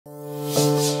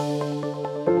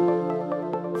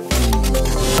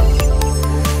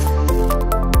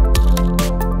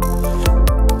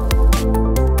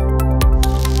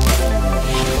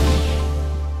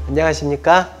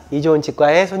안녕하십니까? 이좋은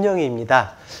치과의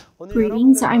손영희입니다.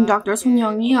 Greetings, I'm Dr.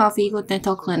 Sonyoung of Eagle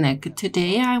Dental Clinic.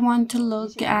 Today I want to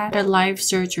look at a live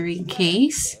surgery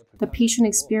case. The patient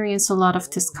experienced a lot of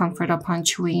discomfort upon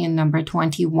chewing in number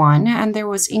 21 and there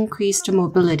was increased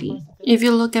mobility. If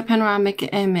you look at panoramic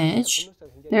image,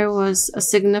 there was a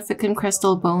significant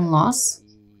crestal bone loss.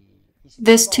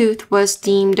 This tooth was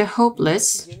deemed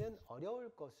hopeless.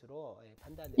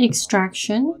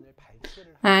 Extraction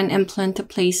and implant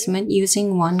placement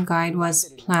using OneGuide was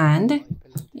planned.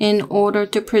 In order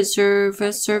to preserve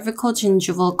a cervical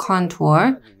gingival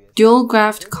contour, dual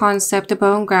graft concept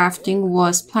bone grafting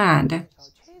was planned.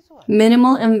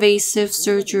 Minimal invasive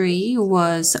surgery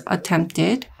was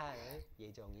attempted.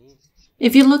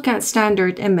 If you look at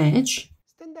standard image,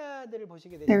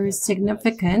 there is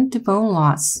significant bone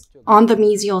loss on the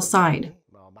mesial side.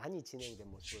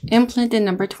 Implant in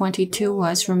number 22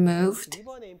 was removed.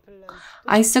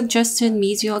 I suggested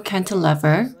mesial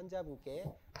cantilever,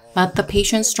 but the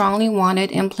patient strongly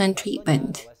wanted implant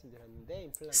treatment.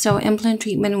 So implant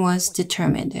treatment was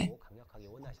determined.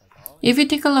 If you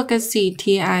take a look at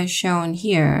CT as shown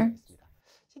here,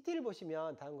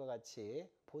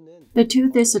 the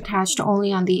tooth is attached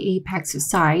only on the apex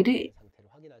side.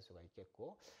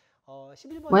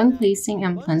 When placing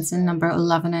implants in number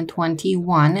 11 and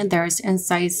 21, there is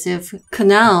incisive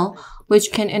canal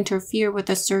which can interfere with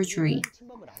the surgery.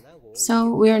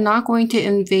 So we're not going to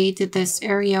invade this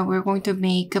area. We're going to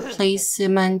make a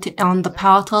placement on the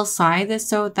palatal side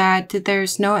so that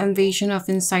there's no invasion of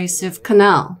incisive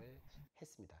canal.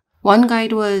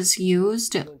 OneGuide was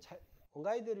used.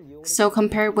 So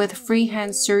compared with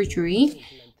freehand surgery,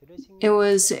 it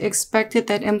was expected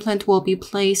that implant will be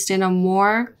placed in a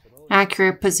more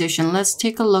accurate position. Let's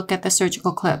take a look at the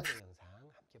surgical clip.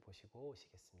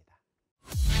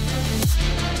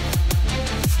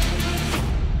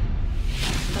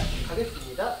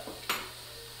 가겠습니다.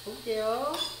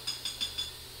 볼게요.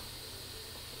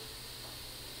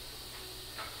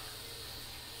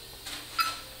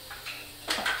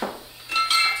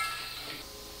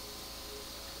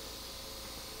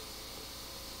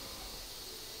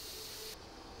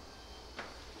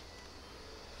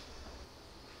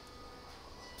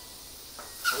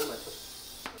 맞췄어.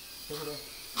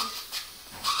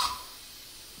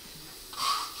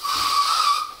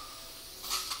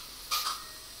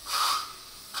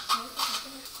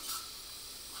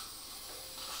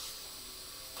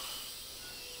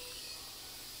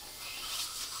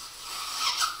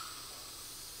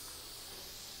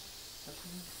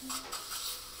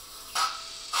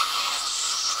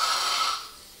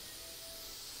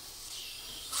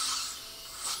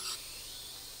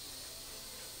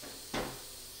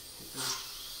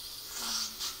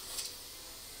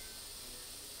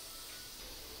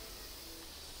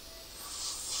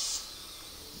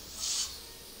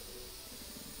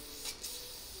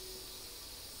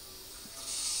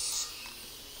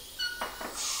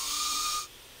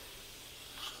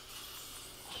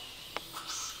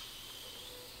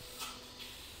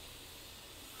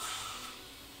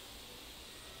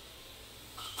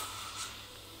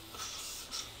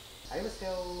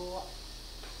 알겠어요.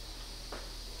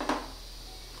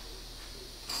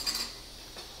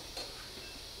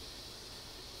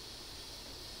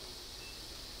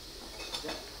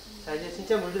 자, 이제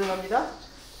진짜 물 들어갑니다.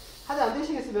 하나 안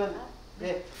되시겠으면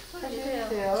네, 다시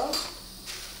해주세요.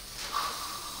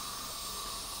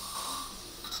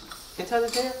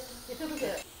 괜찮으세요?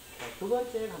 해보세요. 자, 두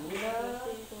번째 갑니다.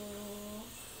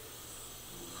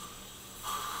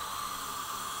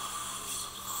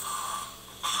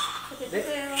 네.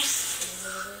 해주세요.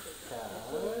 자,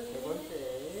 네 번째.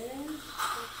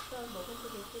 먹은 거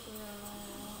계시고요.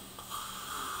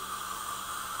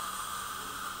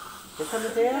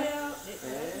 괜찮으세요? 네,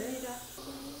 네.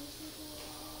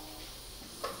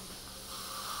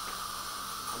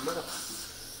 안 맞아.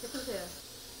 해주세요.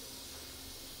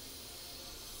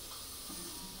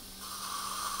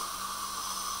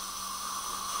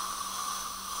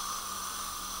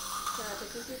 자,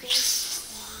 해주시고.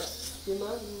 자,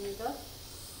 이만입니다.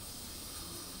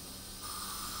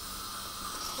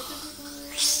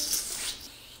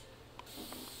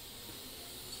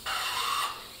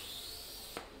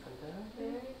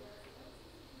 네.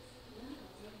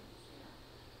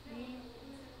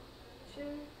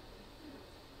 7,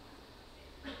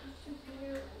 16,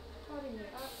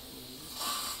 8입니다.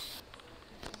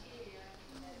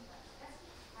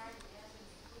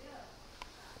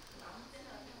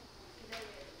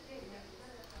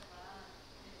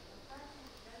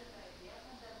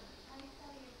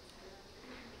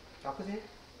 아프세요?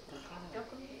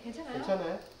 조금 괜찮아요?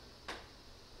 괜찮아요?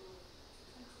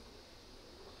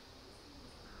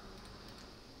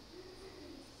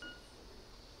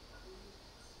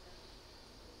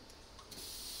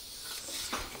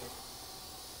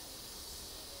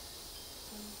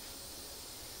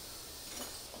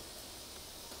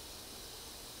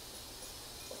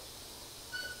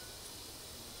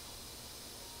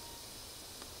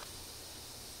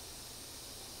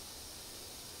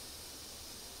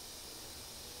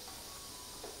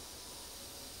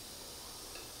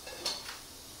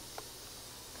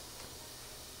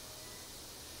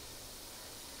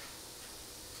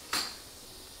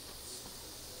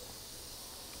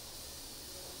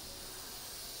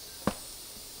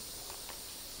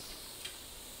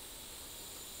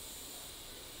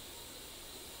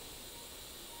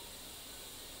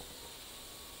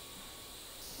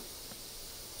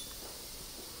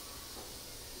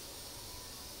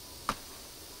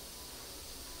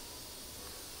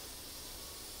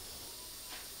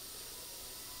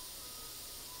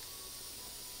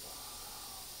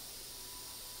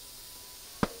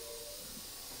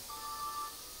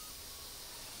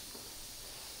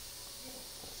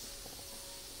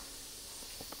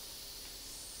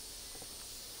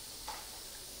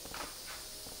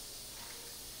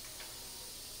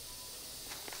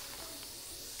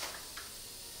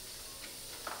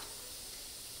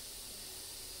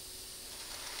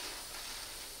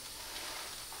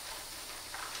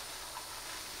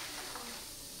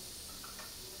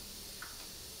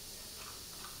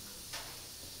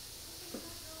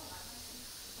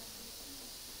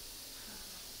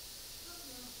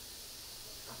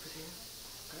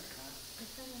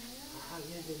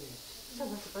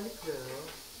 괜찮았어. 빨리 풀어요.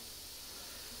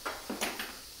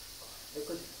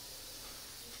 여기까지.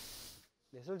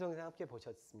 내술 동영상 함께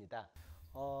보셨습니다.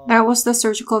 That was the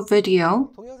surgical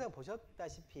video. 동영상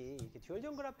보셨다시피 이렇게 듀얼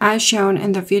존 그래프트 As shown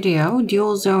in the video,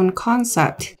 dual zone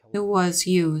concept was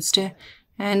used,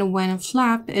 and when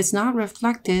flap is not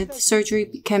reflected,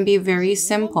 surgery can be very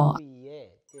simple.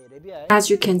 As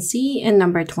you can see in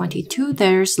number 22,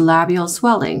 there's labial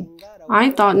swelling. I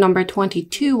thought number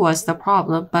 22 was the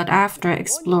problem, but after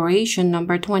exploration,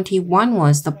 number 21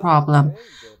 was the problem.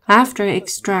 After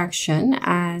extraction,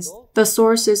 as the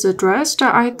source is addressed,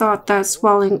 I thought that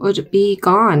swelling would be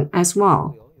gone as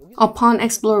well. Upon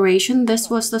exploration, this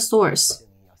was the source.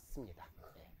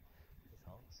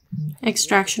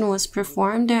 Extraction was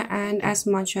performed, and as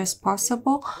much as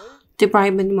possible,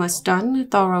 debridement was done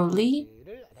thoroughly.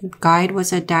 Guide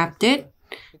was adapted.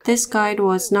 This guide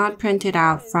was not printed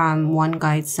out from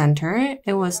OneGuide Center.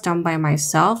 It was done by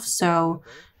myself, so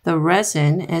the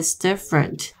resin is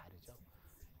different.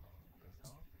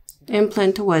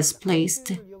 Implant was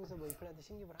placed.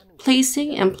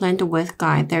 Placing implant with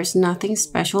guide. There's nothing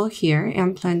special here.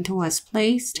 Implant was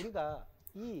placed.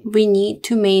 We need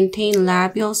to maintain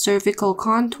labial cervical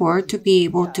contour to be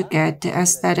able to get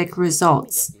aesthetic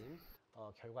results.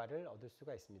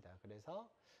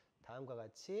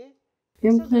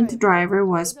 Implant driver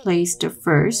was placed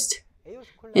first.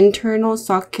 Internal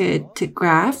socket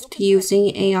graft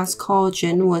using a-oss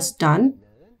collagen was done,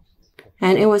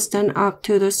 and it was done up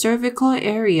to the cervical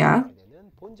area.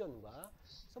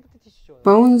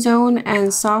 Bone zone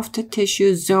and soft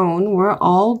tissue zone were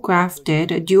all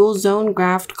grafted. A dual zone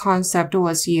graft concept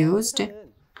was used.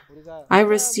 I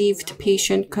received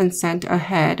patient consent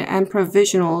ahead, and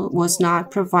provisional was not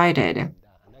provided.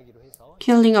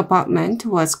 Healing abutment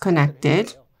was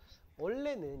connected.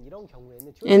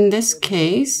 In this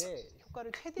case,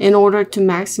 in order to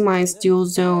maximize dual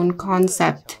zone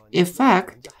concept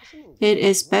effect, it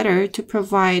is better to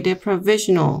provide a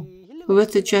provisional.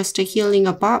 With just a healing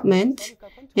abutment,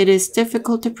 it is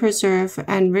difficult to preserve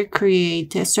and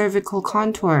recreate a cervical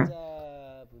contour.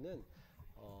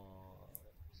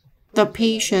 The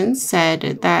patient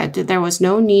said that there was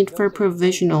no need for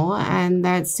provisional and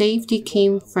that safety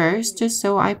came first,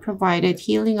 so I provided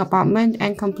healing abutment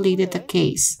and completed the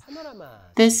case.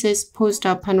 This is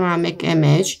post-op panoramic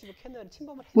image.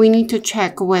 We need to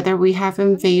check whether we have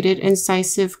invaded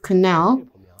incisive canal.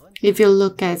 If you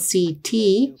look at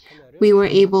CT, we were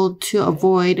able to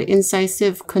avoid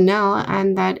incisive canal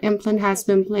and that implant has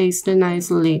been placed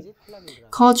nicely.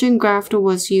 Collagen graft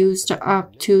was used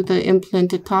up to the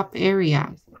implant top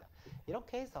area.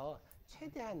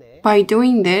 By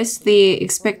doing this, the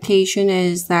expectation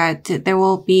is that there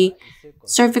will be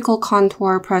cervical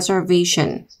contour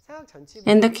preservation.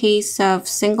 In the case of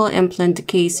single implant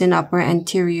case in upper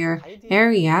anterior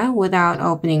area without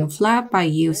opening flap, by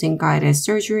using guided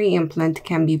surgery, implant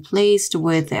can be placed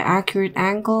with accurate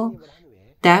angle,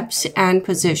 depth, and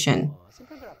position.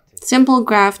 Simple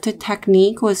graft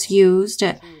technique was used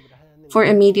for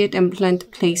immediate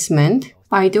implant placement.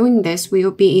 By doing this, we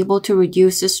will be able to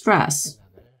reduce the stress.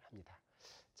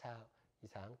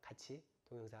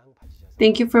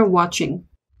 Thank you for watching.